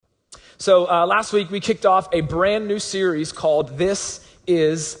So last week we kicked off a brand new series called This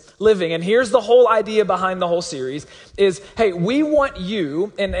is Living. And here's the whole idea behind the whole series is, hey, we want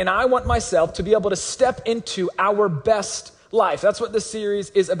you and I want myself to be able to step into our best life. That's what this series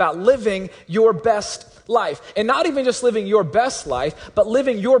is about, living your best life. And not even just living your best life, but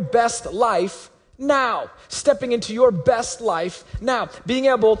living your best life now, stepping into your best life now, being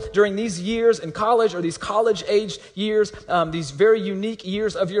able during these years in college or these college-aged years, these very unique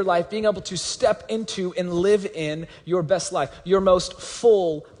years of your life, being able to step into and live in your best life, your most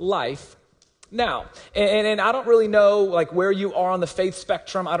full life now. And I don't really know like where you are on the faith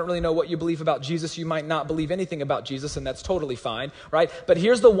spectrum. I don't really know what you believe about Jesus. You might not believe anything about Jesus, and that's totally fine, right? But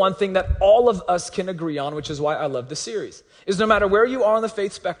here's the one thing that all of us can agree on, which is why I love this series, is no matter where you are on the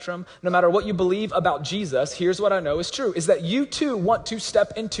faith spectrum, no matter what you believe about Jesus, here's what I know is true, is that you too want to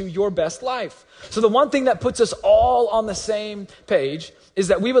step into your best life. So the one thing that puts us all on the same page is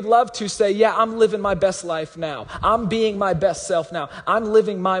that we would love to say, yeah, I'm living my best life now. I'm being my best self now. I'm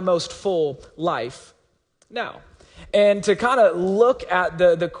living my most full life now. And to kind of look at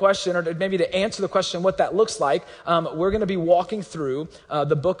the question, or maybe to answer the question what that looks like, we're going to be walking through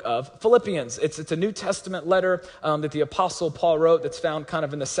the book of Philippians. It's a New Testament letter that the Apostle Paul wrote that's found kind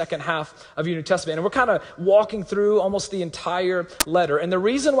of in the second half of your New Testament. And we're kind of walking through almost the entire letter. And the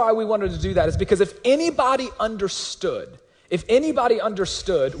reason why we wanted to do that is because if anybody understood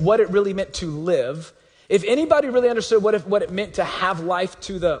what it really meant to live, if anybody really understood what it meant to have life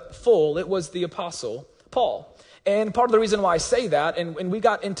to the full, it was the Apostle Paul. And part of the reason why I say that, and we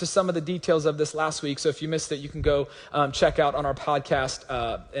got into some of the details of this last week, so if you missed it, you can go check out on our podcast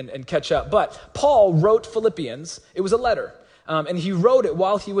and catch up. But Paul wrote Philippians. It was a letter, and he wrote it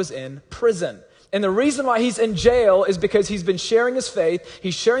while he was in prison. And the reason why he's in jail is because he's been sharing his faith,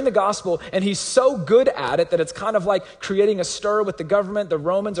 he's sharing the gospel, and he's so good at it that it's kind of like creating a stir with the government. The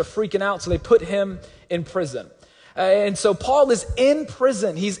Romans are freaking out, so they put him in prison. And so Paul is in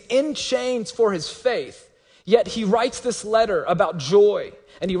prison. He's in chains for his faith. Yet he writes this letter about joy,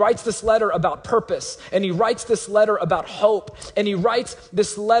 and he writes this letter about purpose, and he writes this letter about hope, and he writes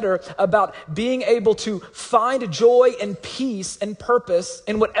this letter about being able to find joy and peace and purpose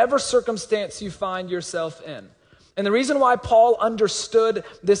in whatever circumstance you find yourself in. And the reason why Paul understood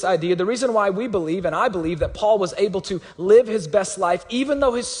this idea, the reason why we believe, and I believe, that Paul was able to live his best life even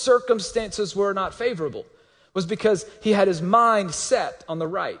though his circumstances were not favorable, was because he had his mind set on the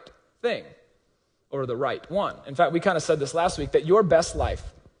right thing. Or the right one. In fact, we kind of said this last week, that your best life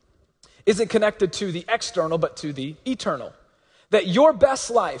isn't connected to the external, but to the eternal. That your best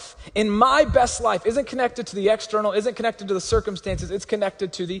life, in my best life, isn't connected to the external, isn't connected to the circumstances, it's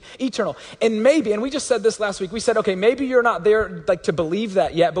connected to the eternal. And maybe, and we just said this last week, we said, okay, maybe you're not there like to believe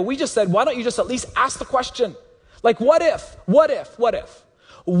that yet, but we just said, why don't you just at least ask the question? Like, what if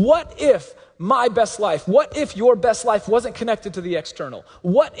my best life, what if your best life wasn't connected to the external?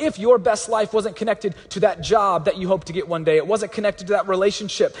 What if your best life wasn't connected to that job that you hope to get one day? It wasn't connected to that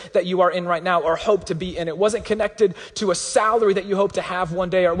relationship that you are in right now or hope to be in. It wasn't connected to a salary that you hope to have one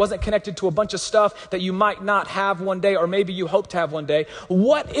day, or it wasn't connected to a bunch of stuff that you might not have one day, or maybe you hope to have one day.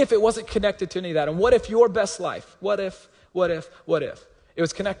 What if it wasn't connected to any of that? And what if your best life, what if it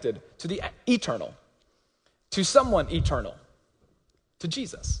was connected to the eternal, to someone eternal, to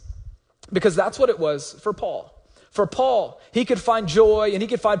Jesus? Because that's what it was for Paul. For Paul, he could find joy, and he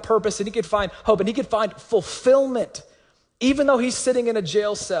could find purpose, and he could find hope, and he could find fulfillment, even though he's sitting in a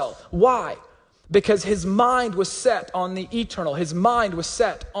jail cell. Why? Because his mind was set on the eternal. His mind was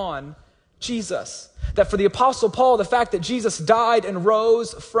set on Jesus. That for the Apostle Paul, the fact that Jesus died and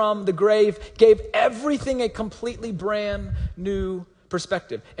rose from the grave gave everything a completely brand new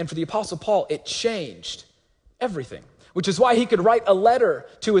perspective. And for the Apostle Paul, it changed everything. Which is why he could write a letter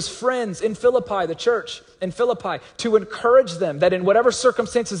to his friends in Philippi, the church in Philippi, to encourage them that in whatever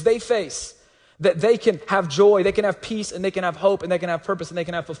circumstances they face, that they can have joy, they can have peace, and they can have hope, and they can have purpose, and they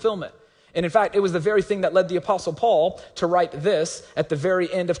can have fulfillment. And in fact, it was the very thing that led the Apostle Paul to write this at the very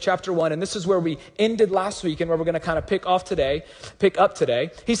end of chapter 1. And this is where we ended last week and where we're going to kind of pick up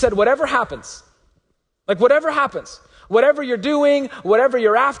today. He said, whatever happens, whatever you're doing, whatever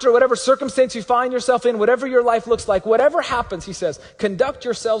you're after, whatever circumstance you find yourself in, whatever your life looks like, whatever happens, he says, conduct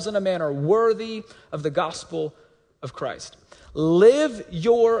yourselves in a manner worthy of the gospel of Christ. Live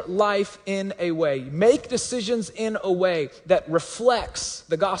your life in a way, make decisions in a way that reflects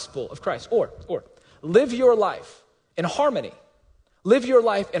the gospel of Christ. Or live your life in harmony. Live your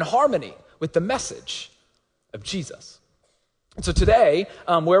life in harmony with the message of Jesus. So today,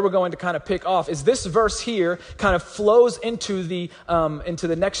 where we're going to kind of pick off is this verse here kind of flows into the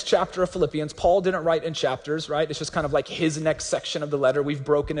next chapter of Philippians. Paul didn't write in chapters, right? It's just kind of like his next section of the letter. We've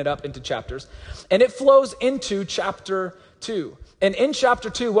broken it up into chapters. And it flows into chapter 2. And in chapter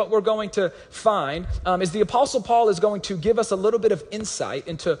 2, what we're going to find is the Apostle Paul is going to give us a little bit of insight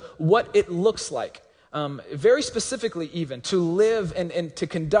into what it looks like, very specifically even, to live and to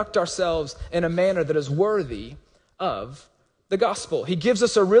conduct ourselves in a manner that is worthy of the gospel. He gives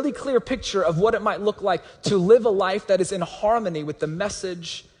us a really clear picture of what it might look like to live a life that is in harmony with the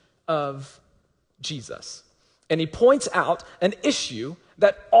message of Jesus. And he points out an issue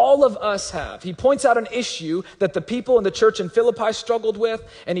that all of us have. He points out an issue that the people in the church in Philippi struggled with,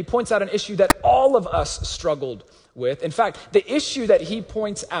 and he points out an issue that all of us struggled with. In fact, the issue that he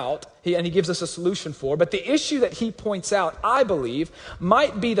points out, and he gives us a solution for, but the issue that he points out, I believe,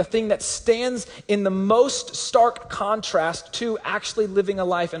 might be the thing that stands in the most stark contrast to actually living a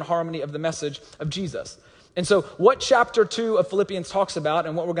life in harmony of the message of Jesus. And so what chapter 2 of Philippians talks about,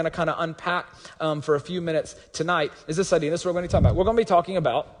 and what we're going to kind of unpack for a few minutes tonight, is this idea. This is what we're going to be talking about. We're going to be talking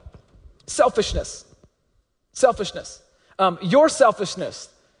about selfishness. Selfishness. Your selfishness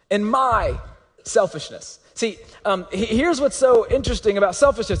and my selfishness. See, here's what's so interesting about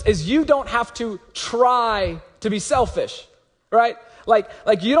selfishness is you don't have to try to be selfish, right? Like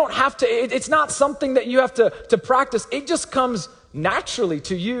you don't have to, it's not something that you have to practice. It just comes naturally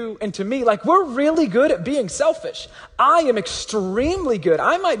to you and to me. Like, we're really good at being selfish. I am extremely good.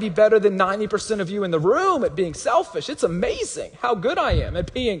 I might be better than 90% of you in the room at being selfish. It's amazing how good I am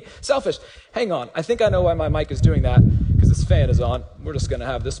at being selfish. Hang on. I think I know why my mic is doing that, because this fan is on. We're just going to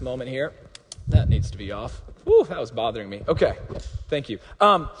have this moment here. That needs to be off. Whew, that was bothering me. Okay, thank you.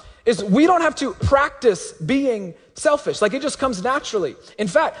 Is we don't have to practice being selfish. Like, it just comes naturally. In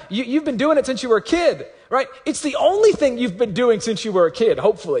fact, you've been doing it since you were a kid, right? It's the only thing you've been doing since you were a kid,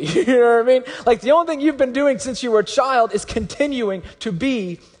 hopefully. You know what I mean? Like, the only thing you've been doing since you were a child is continuing to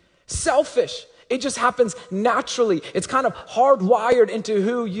be selfish. It just happens naturally. It's kind of hardwired into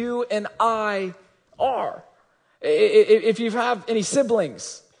who you and I are. If you have any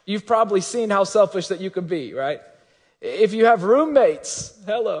siblings, you've probably seen how selfish that you can be, right? If you have roommates,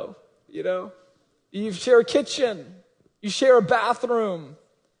 hello, you share a kitchen, you share a bathroom,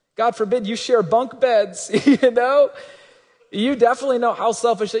 God forbid you share bunk beds, you definitely know how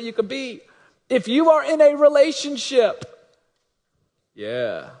selfish that you can be. If you are in a relationship,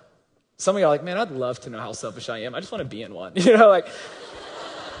 yeah. Some of you are like, man, I'd love to know how selfish I am. I just want to be in one,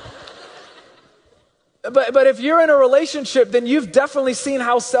 But if you're in a relationship, then you've definitely seen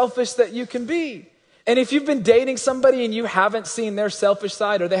how selfish that you can be. And if you've been dating somebody and you haven't seen their selfish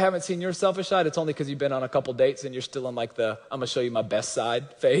side, or they haven't seen your selfish side, it's only because you've been on a couple dates and you're still in like the, I'm going to show you my best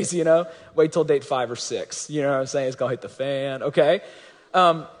side phase, Wait till date 5 or 6, you know what I'm saying? It's going to hit the fan, okay?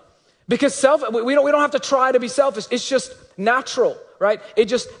 Because we don't have to try to be selfish. It's just natural, right? It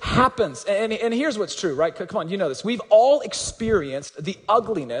just happens. And here's what's true, right? Come on, you know this. We've all experienced the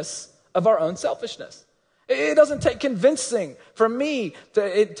ugliness of our own selfishness. It doesn't take convincing for me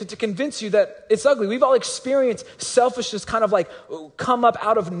to convince you that it's ugly. We've all experienced selfishness kind of like come up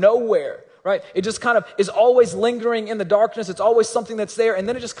out of nowhere, right? It just kind of is always lingering in the darkness. It's always something that's there, and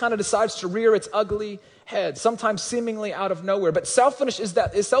then it just kind of decides to rear its ugly head, sometimes seemingly out of nowhere. But selfishness is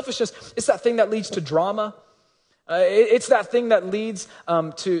that thing that leads to drama. It's that thing that leads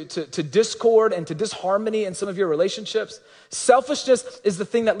to discord and to disharmony in some of your relationships. Selfishness is the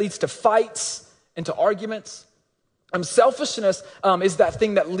thing that leads to fights and to arguments. Selfishness is that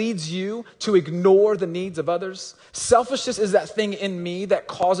thing that leads you to ignore the needs of others. Selfishness is that thing in me that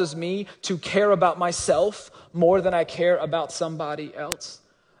causes me to care about myself more than I care about somebody else.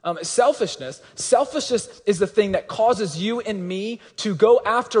 Selfishness is the thing that causes you and me to go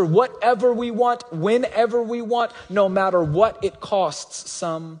after whatever we want, whenever we want, no matter what it costs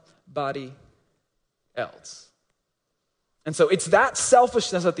somebody else. And so it's that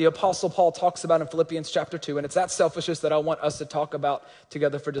selfishness that the Apostle Paul talks about in Philippians chapter 2, and it's that selfishness that I want us to talk about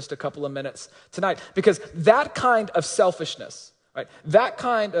together for just a couple of minutes tonight. Because that kind of selfishness, right,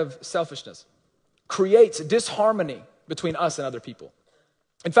 creates disharmony between us and other people.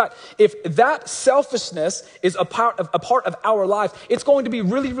 In fact, if that selfishness is a part of our life, it's going to be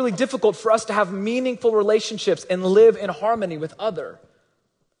really, really difficult for us to have meaningful relationships and live in harmony with other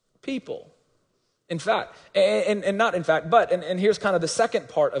people. In fact, and here's kind of the second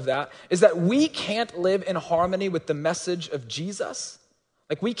part of that, is that we can't live in harmony with the message of Jesus.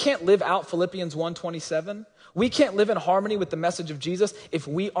 Like, we can't live out Philippians 1:27. We can't live in harmony with the message of Jesus if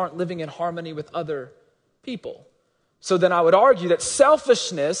we aren't living in harmony with other people. So then I would argue that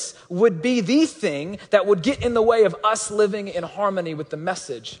selfishness would be the thing that would get in the way of us living in harmony with the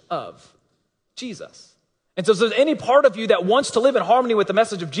message of Jesus. And so if there's any part of you that wants to live in harmony with the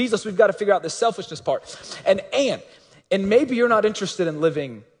message of Jesus, we've got to figure out this selfishness part. And maybe you're not interested in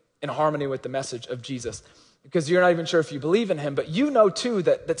living in harmony with the message of Jesus because you're not even sure if you believe in him, but you know too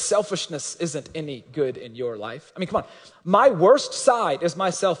that selfishness isn't any good in your life. I mean, come on. My worst side is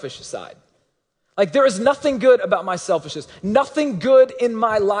my selfish side. Like, there is nothing good about my selfishness. Nothing good in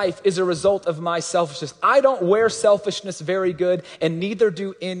my life is a result of my selfishness. I don't wear selfishness very good, and neither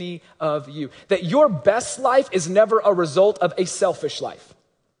do any of you. That your best life is never a result of a selfish life.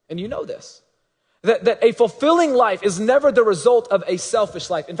 And you know this. That a fulfilling life is never the result of a selfish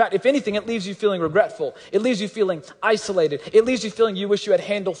life. In fact, if anything, it leaves you feeling regretful. It leaves you feeling isolated. It leaves you feeling you wish you had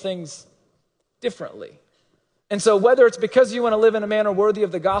handled things differently. And so whether it's because you want to live in a manner worthy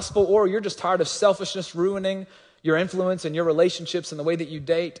of the gospel or you're just tired of selfishness ruining your influence and your relationships and the way that you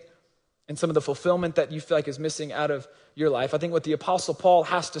date and some of the fulfillment that you feel like is missing out of your life, I think what the Apostle Paul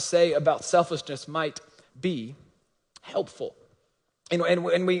has to say about selfishness might be helpful. And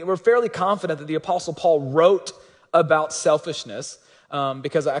we're fairly confident that the Apostle Paul wrote about selfishness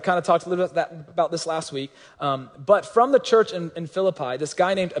because I kind of talked a little bit about this last week. But from the church in Philippi, this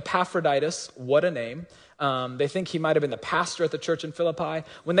guy named Epaphroditus, what a name. They think he might have been the pastor at the church in Philippi.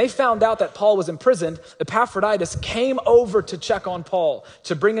 When they found out that Paul was imprisoned, Epaphroditus came over to check on Paul,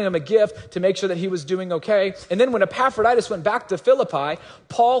 to bring him a gift, to make sure that he was doing okay. And then when Epaphroditus went back to Philippi,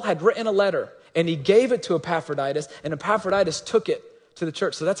 Paul had written a letter, and he gave it to Epaphroditus, and Epaphroditus took it to the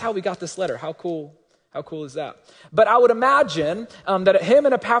church. So that's how we got this letter. How cool is that? But I would imagine that him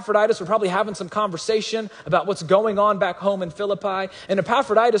and Epaphroditus were probably having some conversation about what's going on back home in Philippi. And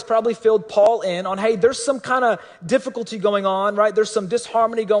Epaphroditus probably filled Paul in on, hey, there's some kind of difficulty going on, right? There's some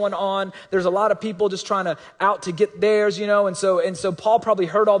disharmony going on. There's a lot of people just trying to out to get theirs, you know? And so Paul probably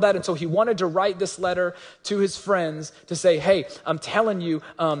heard all that. And so he wanted to write this letter to his friends to say, hey, I'm telling you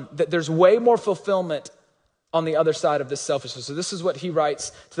that there's way more fulfillment on the other side of this selfishness. So this is what he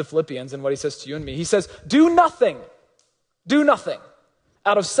writes to the Philippians and what he says to you and me. He says, do nothing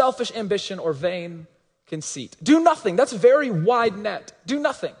out of selfish ambition or vain conceit. Do nothing. That's a very wide net. Do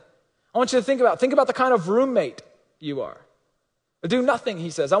nothing. I want you to think about the kind of roommate you are. Do nothing, he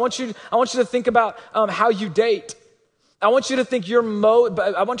says. I want you to think about how you date. I want you to think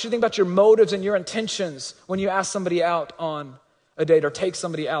about your motives and your intentions when you ask somebody out on a date or take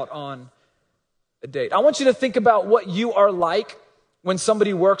somebody out on a date. I want you to think about what you are like when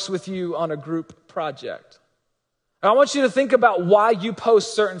somebody works with you on a group project. I want you to think about why you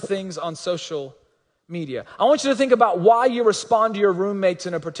post certain things on social media. I want you to think about why you respond to your roommates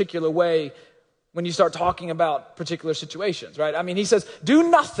in a particular way when you start talking about particular situations, right? I mean, he says, do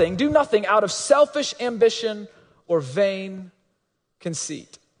nothing out of selfish ambition or vain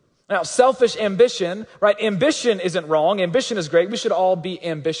conceit. Now, selfish ambition, right? Ambition isn't wrong. Ambition is great. We should all be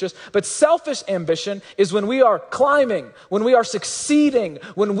ambitious. But selfish ambition is when we are climbing, when we are succeeding,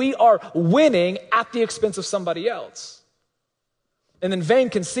 when we are winning at the expense of somebody else. And then vain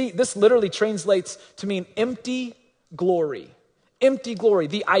conceit, this literally translates to mean empty glory. Empty glory.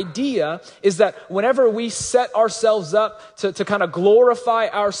 The idea is that whenever we set ourselves up to kind of glorify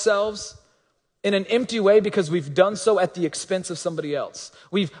ourselves in an empty way because we've done so at the expense of somebody else.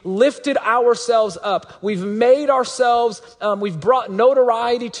 We've lifted ourselves up. We've made ourselves, we've brought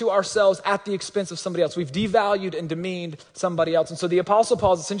notoriety to ourselves at the expense of somebody else. We've devalued and demeaned somebody else. And so the Apostle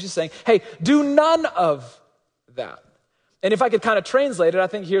Paul is essentially saying, hey, do none of that. And if I could kind of translate it, I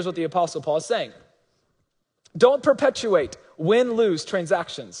think here's what the Apostle Paul is saying. Don't perpetuate win-lose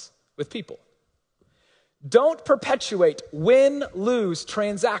transactions with people. Don't perpetuate win-lose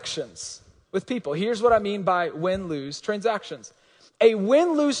transactions with people. Here's what I mean by win-lose transactions. A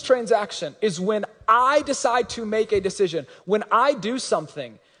win-lose transaction is when I decide to make a decision, when I do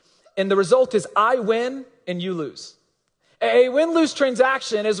something, and the result is I win and you lose. A win-lose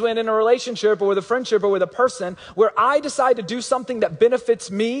transaction is when in a relationship or with a friendship or with a person where I decide to do something that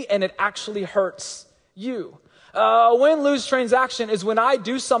benefits me and it actually hurts you. A win-lose transaction is when I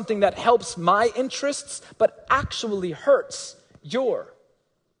do something that helps my interests but actually hurts your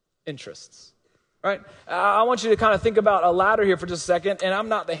interests, right? I want you to kind of think about a ladder here for just a second, and I'm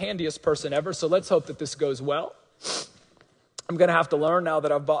not the handiest person ever, so let's hope that this goes well. I'm going to have to learn now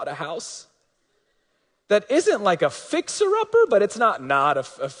that I've bought a house that isn't like a fixer-upper, but it's not a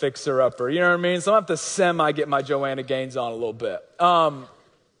fixer-upper, you know what I mean? So I have to get my Joanna Gaines on a little bit. But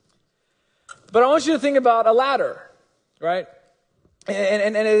I want you to think about a ladder, right?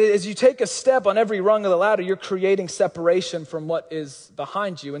 And as you take a step on every rung of the ladder, you're creating separation from what is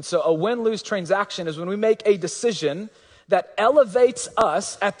behind you. And so a win-lose transaction is when we make a decision that elevates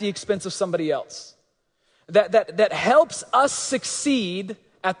us at the expense of somebody else, that helps us succeed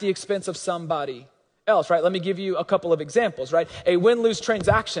at the expense of somebody else, right? Let me give you a couple of examples, right? A win-lose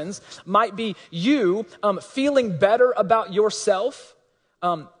transactions might be you feeling better about yourself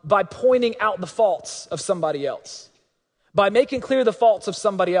by pointing out the faults of somebody else. By making clear the faults of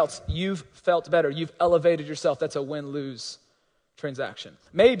somebody else, you've felt better. You've elevated yourself. That's a win-lose transaction.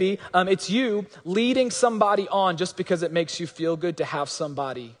 Maybe it's you leading somebody on just because it makes you feel good to have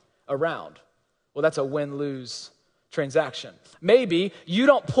somebody around. Well, that's a win-lose transaction. Maybe you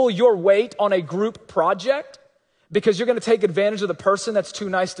don't pull your weight on a group project because you're going to take advantage of the person that's too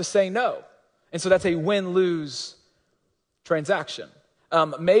nice to say no. And so that's a win-lose transaction.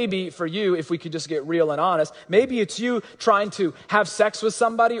 Maybe for you, if we could just get real and honest, maybe it's you trying to have sex with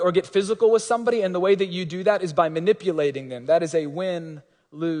somebody or get physical with somebody, and the way that you do that is by manipulating them. That is a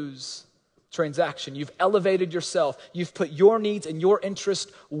win-lose transaction. You've elevated yourself. You've put your needs and your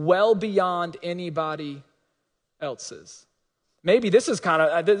interest well beyond anybody else's. Maybe this is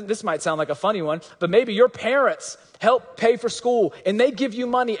this might sound like a funny one, but maybe your parents help pay for school and they give you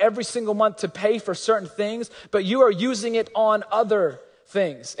money every single month to pay for certain things, but you are using it on other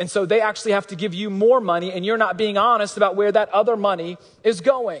things. And so they actually have to give you more money and you're not being honest about where that other money is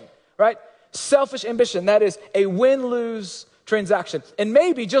going, right? Selfish ambition, that is a win-lose transaction. And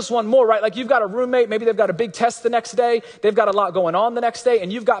maybe just one more, right? Like you've got a roommate, maybe they've got a big test the next day, they've got a lot going on the next day,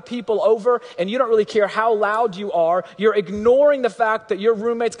 and you've got people over and you don't really care how loud you are. You're ignoring the fact that your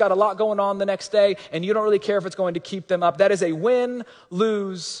roommate's got a lot going on the next day and you don't really care if it's going to keep them up. That is a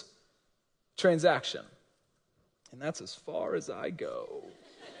win-lose transaction. And that's as far as I go.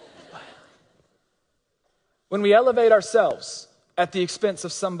 When we elevate ourselves at the expense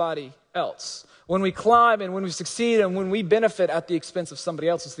of somebody else, when we climb and when we succeed and when we benefit at the expense of somebody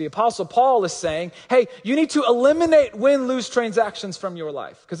else, the Apostle Paul is saying, hey, you need to eliminate win-lose transactions from your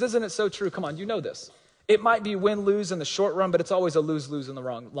life. Because isn't it so true? Come on, you know this. It might be win-lose in the short run, but it's always a lose-lose in the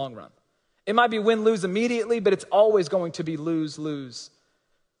long run. It might be win-lose immediately, but it's always going to be lose-lose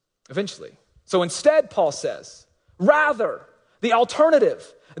eventually. So instead, Paul says, rather, the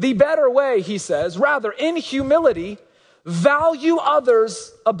alternative, the better way, he says, rather, in humility, value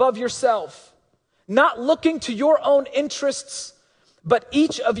others above yourself, not looking to your own interests, but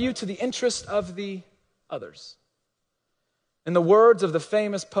each of you to the interest of the others. In the words of the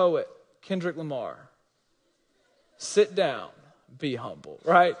famous poet, Kendrick Lamar, sit down, be humble,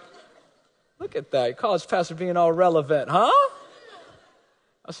 right? Look at that, college pastor being all relevant, huh?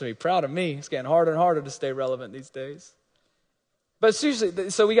 I should be proud of me. It's getting harder and harder to stay relevant these days. But seriously,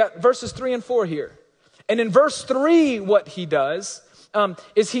 so we got verses 3 and 4 here. And in verse 3, what he does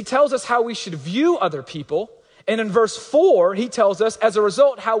is he tells us how we should view other people. And in verse 4, he tells us, as a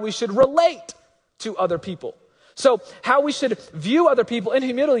result, how we should relate to other people. So how we should view other people in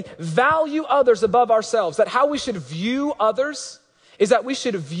humility, value others above ourselves. That how we should view others is that we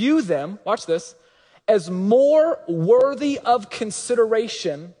should view them, watch this, as more worthy of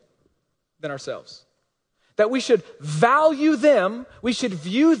consideration than ourselves. That we should value them, we should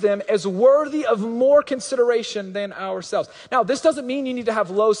view them as worthy of more consideration than ourselves. Now, this doesn't mean you need to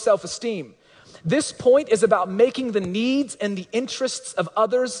have low self-esteem. This point is about making the needs and the interests of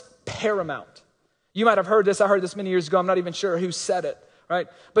others paramount. You might have heard this. I heard this many years ago. I'm not even sure who said it, right?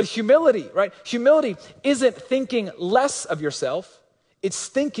 But humility, right? Humility isn't thinking less of yourself. It's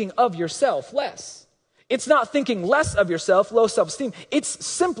thinking of yourself less. It's not thinking less of yourself, low self-esteem. It's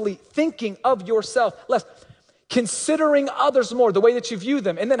simply thinking of yourself less. Considering others more, the way that you view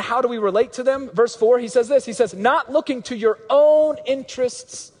them. And then how do we relate to them? Verse 4, he says this. He says, not looking to your own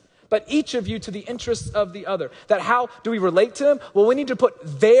interests, but each of you to the interests of the other. That how do we relate to them? Well, we need to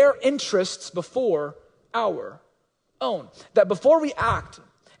put their interests before our own. That before we act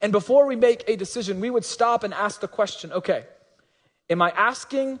and before we make a decision, we would stop and ask the question, okay, am I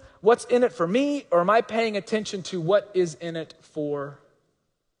asking what's in it for me, or am I paying attention to what is in it for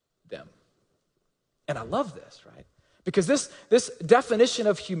them? And I love this, right? Because this definition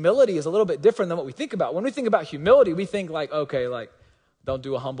of humility is a little bit different than what we think about. When we think about humility, we think like, okay, like, don't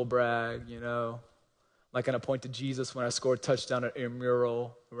do a humble brag, you know? Like I point to Jesus when I scored a touchdown at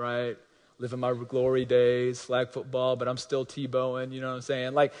intramural, right? Living my glory days, flag football, but I'm still Tebowing, you know what I'm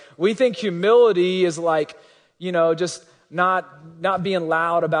saying? Like, we think humility is like, you know, just not being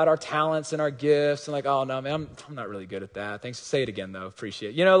loud about our talents and our gifts and like, oh no, man, I'm not really good at that. Thanks. Say it again though. Appreciate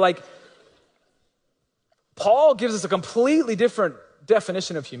it. You know, like Paul gives us a completely different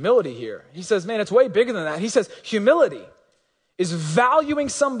definition of humility here. He says, man, it's way bigger than that. He says humility is valuing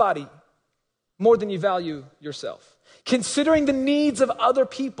somebody more than you value yourself. Considering the needs of other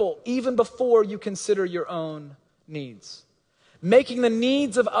people even before you consider your own needs. Making the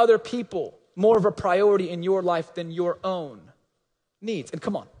needs of other people more of a priority in your life than your own needs. And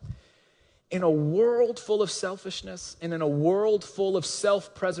come on, in a world full of selfishness and in a world full of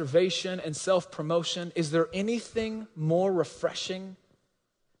self-preservation and self-promotion, is there anything more refreshing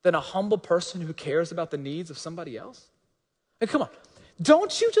than a humble person who cares about the needs of somebody else? And come on,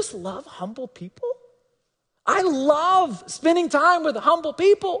 don't you just love humble people? I love spending time with humble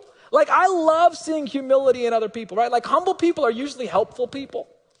people. Like, I love seeing humility in other people, right? Like, humble people are usually helpful people,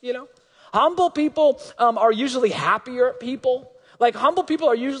 you know? Humble people are usually happier people. Like, humble people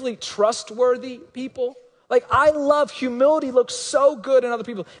are usually trustworthy people. Like, I love humility, looks so good in other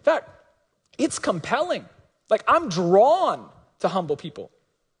people. In fact, it's compelling. Like, I'm drawn to humble people.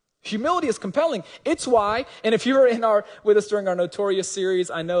 Humility is compelling. It's why, and if you were with us during our Notorious series,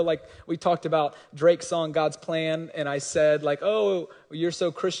 I know like we talked about Drake's song, God's Plan, and I said like, oh, you're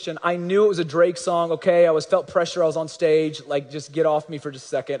so Christian. I knew it was a Drake song, okay? I felt pressure, I was on stage, like just get off me for just a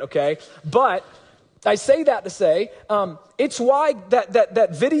second, okay? But I say that to say, it's why that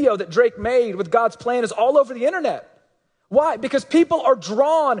video that Drake made with God's Plan is all over the internet. Why? Because people are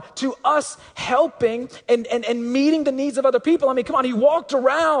drawn to us helping and meeting the needs of other people. I mean, come on, he walked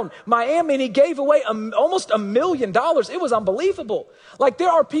around Miami and he gave away almost $1 million. It was unbelievable. Like, there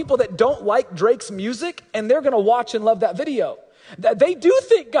are people that don't like Drake's music and they're going to watch and love that video. They do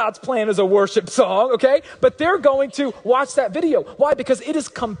think God's Plan is a worship song, okay? But they're going to watch that video. Why? Because it is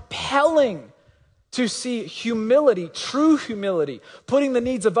compelling to see humility, true humility, putting the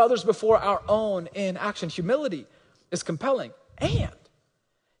needs of others before our own in action. Humility is compelling, and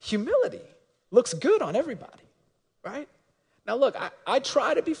humility looks good on everybody, right? Now look, I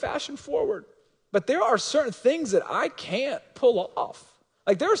try to be fashion forward, but there are certain things that I can't pull off.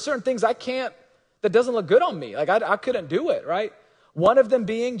 Like, there are certain things that doesn't look good on me. Like, I couldn't do it, right? One of them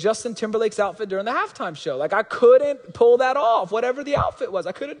being Justin Timberlake's outfit during the halftime show. Like, I couldn't pull that off, whatever the outfit was.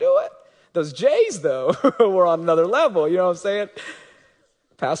 I couldn't do it. Those J's, though, were on another level, you know what I'm saying?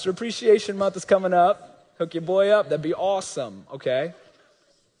 Pastor Appreciation Month is coming up. Hook your boy up. That'd be awesome, okay?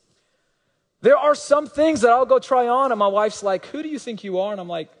 There are some things that I'll go try on, and my wife's like, who do you think you are? And I'm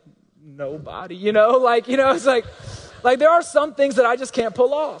like, nobody, it's like there are some things that I just can't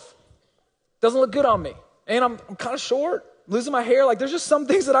pull off. Doesn't look good on me. And I'm kind of short, losing my hair. Like, there's just some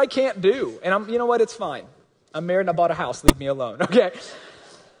things that I can't do. And you know what? It's fine. I'm married and I bought a house. Leave me alone, okay?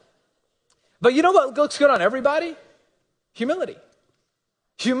 But you know what looks good on everybody? Humility.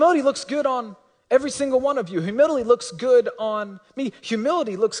 Humility looks good on every single one of you. Humility looks good on me.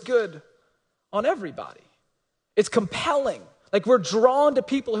 Humility looks good on everybody. It's compelling. Like, we're drawn to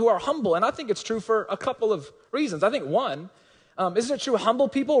people who are humble. And I think it's true for a couple of reasons. I think one, isn't it true humble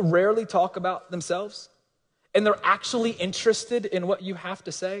people rarely talk about themselves? And they're actually interested in what you have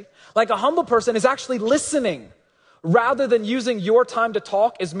to say. Like, a humble person is actually listening rather than using your time to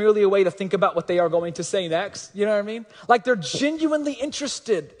talk as merely a way to think about what they are going to say next. You know what I mean? Like, they're genuinely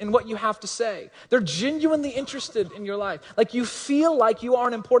interested in what you have to say. They're genuinely interested in your life. Like, you feel like you are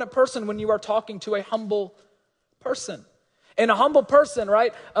an important person when you are talking to a humble person. And a humble person,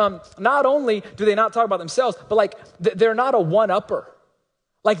 right, not only do they not talk about themselves, but like they're not a one-upper.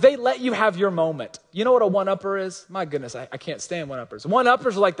 Like, they let you have your moment. You know what a one-upper is? My goodness, I can't stand one-uppers.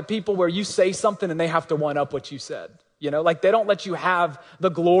 One-uppers are like the people where you say something and they have to one-up what you said. You know, like, they don't let you have the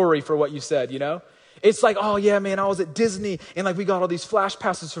glory for what you said, you know? It's like, oh yeah, man, I was at Disney and like we got all these flash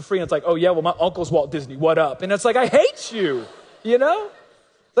passes for free. And it's like, oh yeah, well, my uncle's Walt Disney, what up? And it's like, I hate you, you know?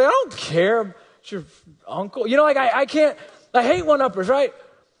 Like, I don't care about your uncle. You know, like, I hate one-uppers, right?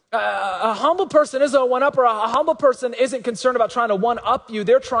 A humble person isn't a one-upper. A humble person isn't concerned about trying to one-up you.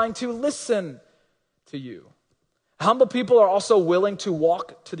 They're trying to listen to you. Humble people are also willing to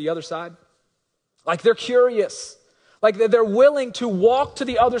walk to the other side. Like, they're curious. Like, they're willing to walk to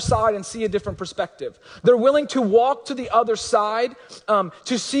the other side and see a different perspective. They're willing to walk to the other side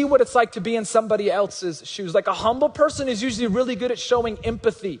to see what it's like to be in somebody else's shoes. Like, a humble person is usually really good at showing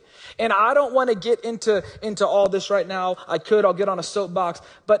empathy. And I don't want to get into all this right now. I'll get on a soapbox.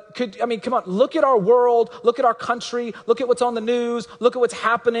 But come on, look at our world, look at our country, look at what's on the news, look at what's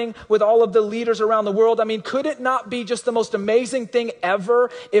happening with all of the leaders around the world. I mean, could it not be just the most amazing thing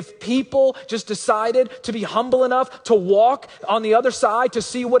ever if people just decided to be humble enough to walk on the other side to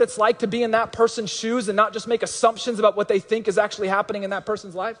see what it's like to be in that person's shoes and not just make assumptions about what they think is actually happening in that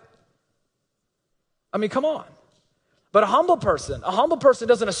person's life? I mean, come on. But a humble person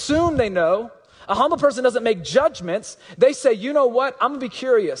doesn't assume they know. A humble person doesn't make judgments. They say, you know what? I'm going to be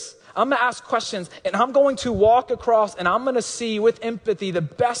curious. I'm going to ask questions, and I'm going to walk across, and I'm going to see with empathy the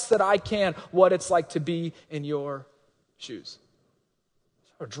best that I can what it's like to be in your shoes.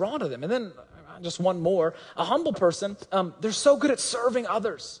 So we're drawn to them. And then just one more. A humble person, they're so good at serving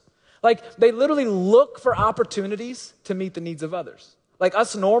others. Like, they literally look for opportunities to meet the needs of others. Like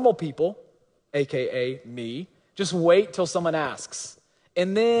us normal people, AKA me, just wait till someone asks.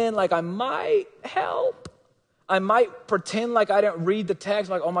 And then, like, I might help. I might pretend like I didn't read the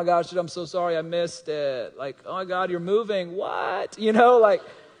text. Like, oh my gosh, dude, I'm so sorry, I missed it. Like, oh my God, you're moving. What? You know, like,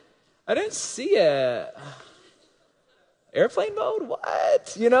 I didn't see it. Airplane mode?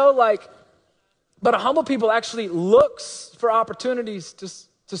 What? You know, like, but a humble people actually looks for opportunities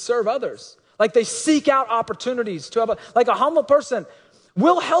to serve others. Like, they seek out opportunities to help. Like, a humble person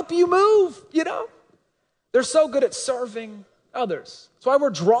will help you move, you know. They're so good at serving others. That's why we're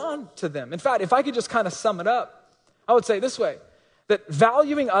drawn to them. In fact, if I could just kind of sum it up, I would say it this way, that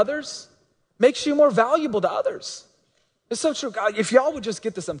valuing others makes you more valuable to others. It's so true. God, if y'all would just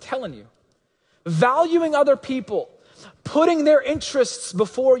get this, I'm telling you. Valuing other people, putting their interests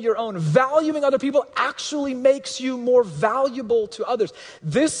before your own, valuing other people actually makes you more valuable to others.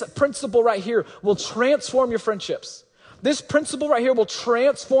 This principle right here will transform your friendships. This principle right here will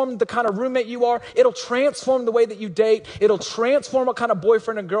transform the kind of roommate you are. It'll transform the way that you date. It'll transform what kind of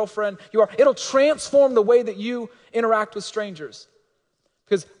boyfriend and girlfriend you are. It'll transform the way that you interact with strangers.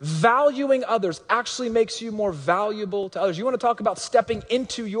 Because valuing others actually makes you more valuable to others. You want to talk about stepping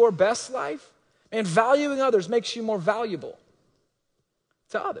into your best life? And valuing others makes you more valuable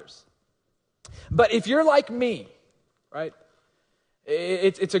to others. But if you're like me, right?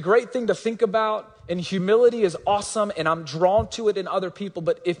 It's a great thing to think about, and humility is awesome, and I'm drawn to it in other people.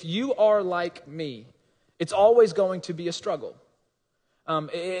 But if you are like me, it's always going to be a struggle.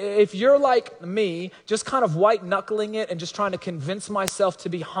 If you're like me, just kind of white-knuckling it and just trying to convince myself to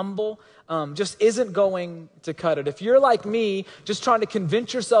be humble just isn't going to cut it. If you're like me, just trying to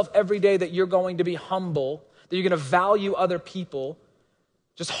convince yourself every day that you're going to be humble, that you're going to value other people,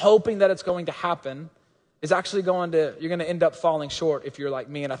 just hoping that it's going to happen, is actually you're going to end up falling short if you're like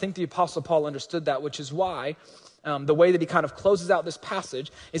me. And I think the Apostle Paul understood that, which is why the way that he kind of closes out this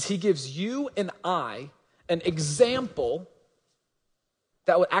passage is he gives you and I an example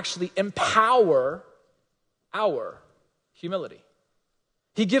that would actually empower our humility.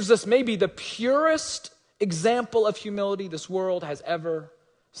 He gives us maybe the purest example of humility this world has ever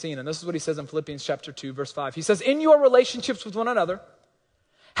seen. And this is what he says in Philippians chapter 2, verse 5. He says, in your relationships with one another,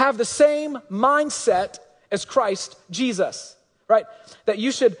 have the same mindset as Christ Jesus, right? That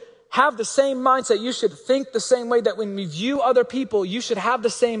you should have the same mindset. You should think the same way, that when we view other people, you should have the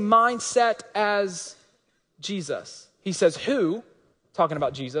same mindset as Jesus. He says, who, talking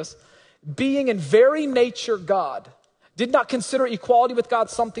about Jesus, being in very nature God, did not consider equality with God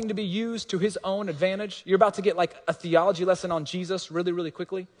something to be used to his own advantage. You're about to get like a theology lesson on Jesus really, really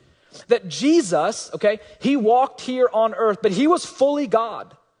quickly. That Jesus, okay, he walked here on earth, but he was fully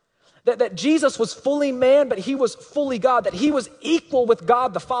God. That Jesus was fully man, but he was fully God. That he was equal with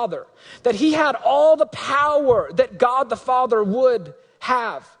God the Father. That he had all the power that God the Father would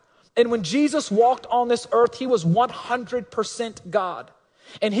have. And when Jesus walked on this earth, he was 100% God.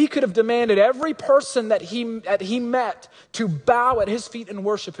 And he could have demanded every person that he met to bow at his feet and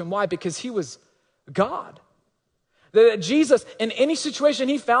worship him. Why? Because he was God. That Jesus, in any situation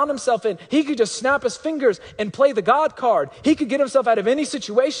he found himself in, he could just snap his fingers and play the God card. He could get himself out of any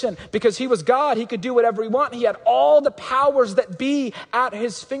situation because he was God. He could do whatever he wanted. He had all the powers that be at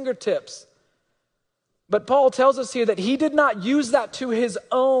his fingertips. But Paul tells us here that he did not use that to his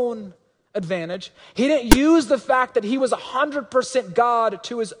own advantage. He didn't use the fact that he was 100% God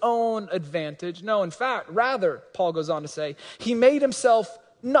to his own advantage. No, in fact, rather, Paul goes on to say, he made himself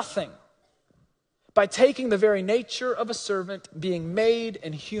nothing by taking the very nature of a servant, being made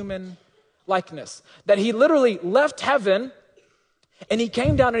in human likeness. That he literally left heaven and he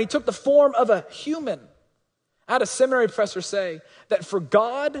came down and he took the form of a human. I had a seminary professor say that for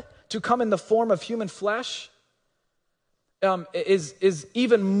God to come in the form of human flesh is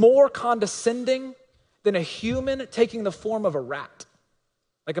even more condescending than a human taking the form of a rat.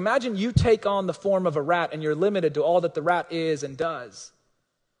 Like, imagine you take on the form of a rat and you're limited to all that the rat is and does.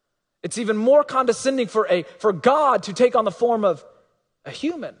 It's even more condescending for God to take on the form of a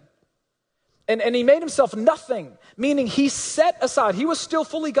human. And he made himself nothing, meaning he set aside, he was still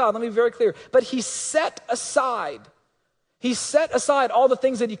fully God, let me be very clear, but he set aside all the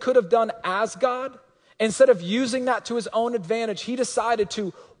things that he could have done as God. Instead of using that to his own advantage, he decided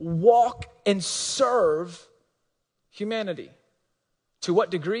to walk and serve humanity. To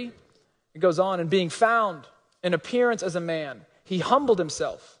what degree? It goes on, and being found in appearance as a man, he humbled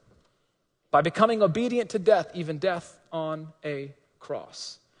himself by becoming obedient to death, even death on a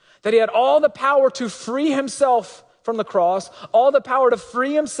cross. That he had all the power to free himself from the cross, all the power to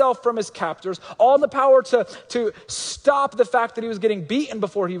free himself from his captors, all the power to stop the fact that he was getting beaten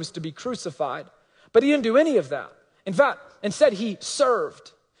before he was to be crucified. But he didn't do any of that. In fact, instead he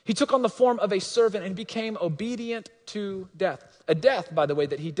served. He took on the form of a servant and became obedient to death. A death, by the way,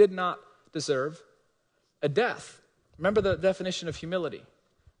 that he did not deserve. A death. Remember the definition of humility.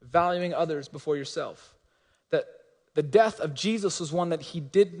 Valuing others before yourself. That the death of Jesus was one that he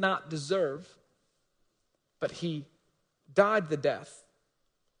did not deserve, but he died the death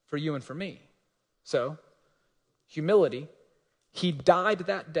for you and for me. So, humility, he died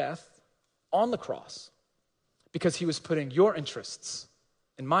that death on the cross because he was putting your interests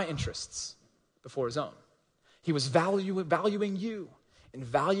and my interests before his own. He was valuing you and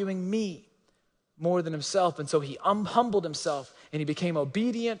valuing me more than himself. And so he humbled himself and he became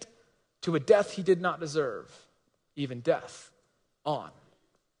obedient to a death he did not deserve, even death on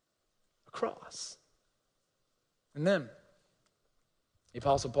a cross. And then the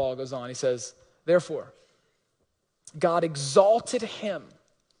Apostle Paul goes on, he says, therefore, God exalted him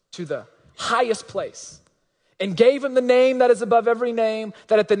to the highest place and gave him the name that is above every name,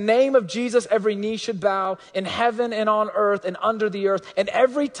 that at the name of Jesus every knee should bow in heaven and on earth and under the earth, and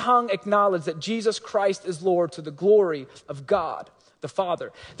every tongue acknowledge that Jesus Christ is Lord to the glory of God the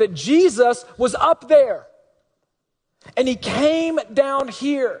Father. That Jesus was up there and he came down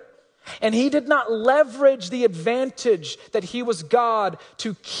here. And he did not leverage the advantage that he was God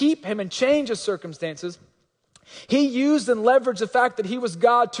to keep him and change his circumstances. He used and leveraged the fact that he was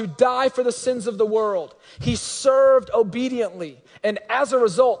God to die for the sins of the world. He served obediently. And as a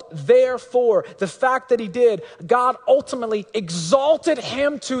result, therefore, the fact that he did, God ultimately exalted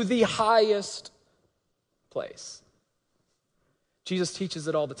him to the highest place. Jesus teaches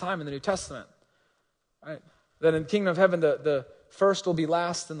it all the time in the New Testament. Right? That in the kingdom of heaven, the first will be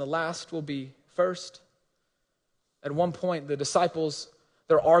last and the last will be first. At one point, the disciples,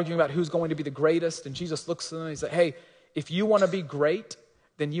 they're arguing about who's going to be the greatest. And Jesus looks at them and he said, hey, if you want to be great,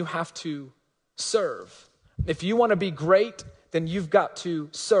 then you have to serve. If you want to be great, then you've got to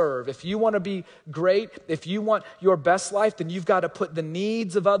serve. If you want to be great, if you want your best life, then you've got to put the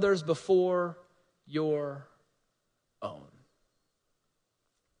needs of others before your own.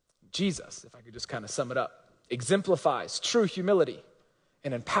 Jesus, if I could just kind of sum it up, exemplifies true humility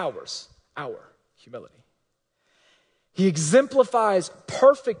and empowers our humility. He exemplifies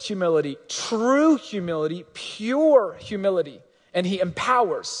perfect humility, true humility, pure humility, and he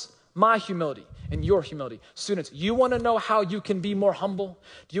empowers my humility and your humility. Students, you want to know how you can be more humble?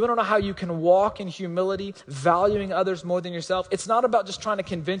 Do you want to know how you can walk in humility, valuing others more than yourself? It's not about just trying to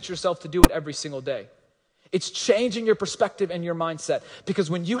convince yourself to do it every single day. It's changing your perspective and your mindset. Because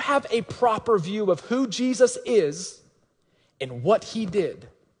when you have a proper view of who Jesus is and what he did,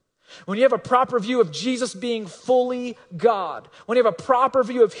 when you have a proper view of Jesus being fully God, when you have a proper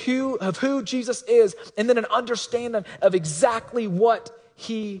view of who Jesus is, and then an understanding of exactly what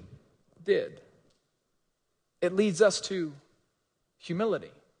he did, it leads us to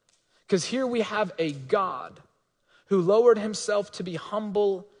humility. Because here we have a God who lowered himself to be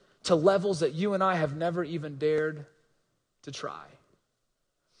humble to levels that you and I have never even dared to try.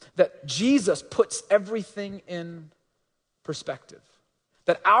 That Jesus puts everything in perspective.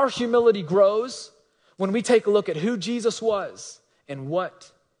 That our humility grows when we take a look at who Jesus was and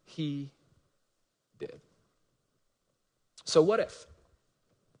what he did. So what if?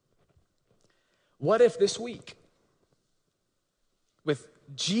 What if this week, with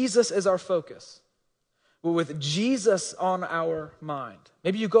Jesus as our focus, with Jesus on our mind,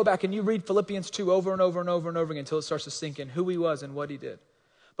 maybe you go back and you read Philippians 2 over and over and over and over again until it starts to sink in who he was and what he did.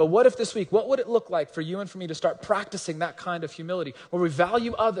 But what if this week, what would it look like for you and for me to start practicing that kind of humility where we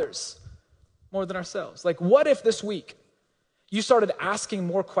value others more than ourselves? Like, what if this week you started asking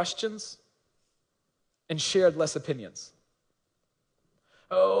more questions and shared less opinions?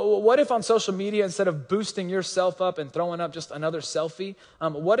 Oh, what if on social media, instead of boosting yourself up and throwing up just another selfie,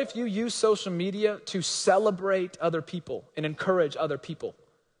 what if you use social media to celebrate other people and encourage other people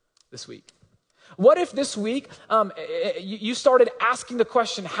this week? What if this week you started asking the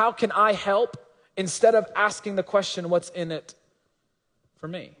question, how can I help, instead of asking the question, what's in it for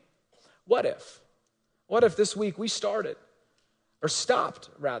me? What if this week we stopped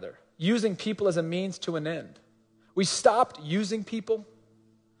using people as a means to an end? We stopped using people.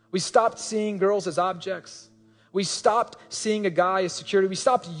 We stopped seeing girls as objects. We stopped seeing a guy as security. We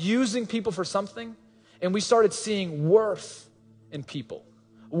stopped using people for something, and we started seeing worth in people.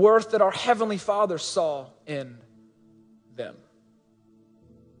 Worth that our Heavenly Father saw in them.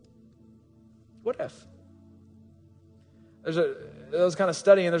 What if? I was kind of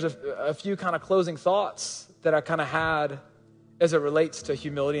studying, there's a few kind of closing thoughts that I kind of had as it relates to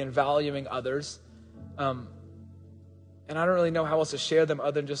humility and valuing others. And I don't really know how else to share them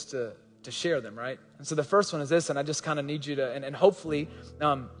other than just to share them, right? And so the first one is this, and I just kind of need you to, and hopefully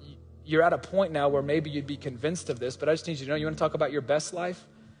you're at a point now where maybe you'd be convinced of this, but I just need you to know, you want to talk about your best life?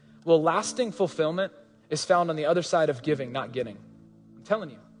 Well, lasting fulfillment is found on the other side of giving, not getting. I'm telling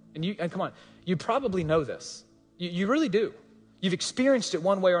you. And come on, you probably know this. You really do. You've experienced it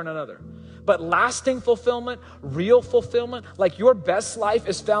one way or another. But lasting fulfillment, real fulfillment, like your best life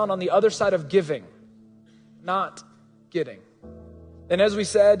is found on the other side of giving, not getting. And as we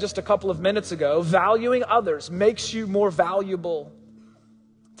said just a couple of minutes ago, valuing others makes you more valuable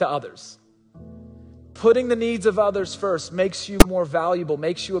to others. Putting the needs of others first makes you more valuable,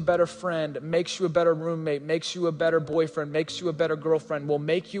 makes you a better friend, makes you a better roommate, makes you a better boyfriend, makes you a better girlfriend, will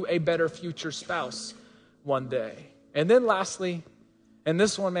make you a better future spouse one day. And then lastly, and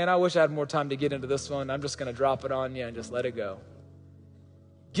this one, man, I wish I had more time to get into this one. I'm just going to drop it on you and just let it go.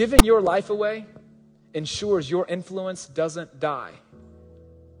 Giving your life away ensures your influence doesn't die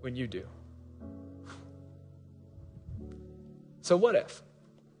when you do. So what if?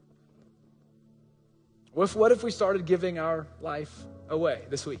 What if we started giving our life away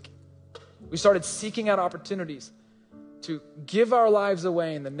this week? We started seeking out opportunities to give our lives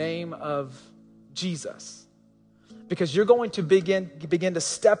away in the name of Jesus. Because you're going to begin to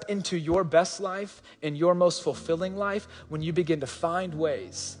step into your best life and your most fulfilling life when you begin to find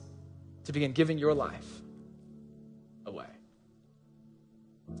ways to begin giving your life away.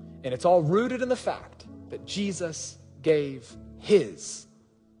 And it's all rooted in the fact that Jesus gave his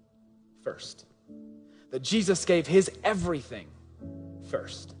first. That Jesus gave his everything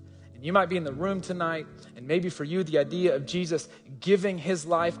first. And you might be in the room tonight, and maybe for you, the idea of Jesus giving his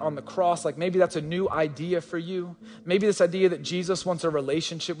life on the cross, like maybe that's a new idea for you. Maybe this idea that Jesus wants a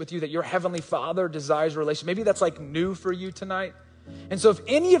relationship with you, that your heavenly Father desires a relationship. Maybe that's like new for you tonight. And so if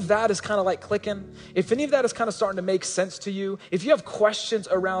any of that is kind of like clicking, if any of that is kind of starting to make sense to you, if you have questions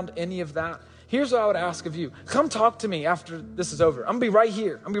around any of that, here's what I would ask of you. Come talk to me after this is over. I'm going to be right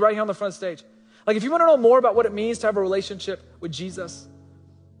here. I'm going to be right here on the front stage. Like if you want to know more about what it means to have a relationship with Jesus,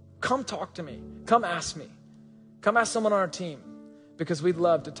 come talk to me. Come ask me. Come ask someone on our team, because we'd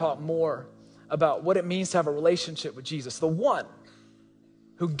love to talk more about what it means to have a relationship with Jesus, the one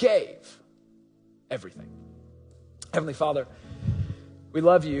who gave everything. Heavenly Father, we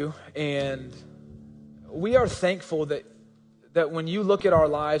love you, and we are thankful that when you look at our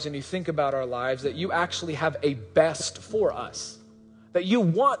lives and you think about our lives, that you actually have a best for us, that you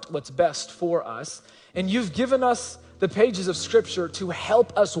want what's best for us, and you've given us the pages of Scripture to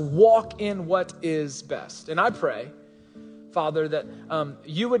help us walk in what is best. And I pray, Father, that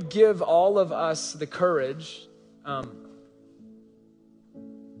you would give all of us the courage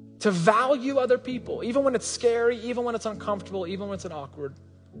to value other people, even when it's scary, even when it's uncomfortable, even when it's awkward.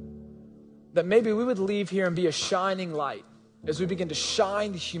 That maybe we would leave here and be a shining light as we begin to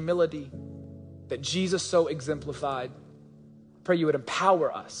shine the humility that Jesus so exemplified. Pray you would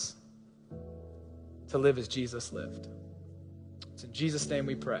empower us to live as Jesus lived. It's in Jesus' name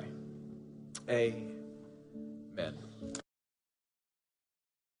we pray. Amen.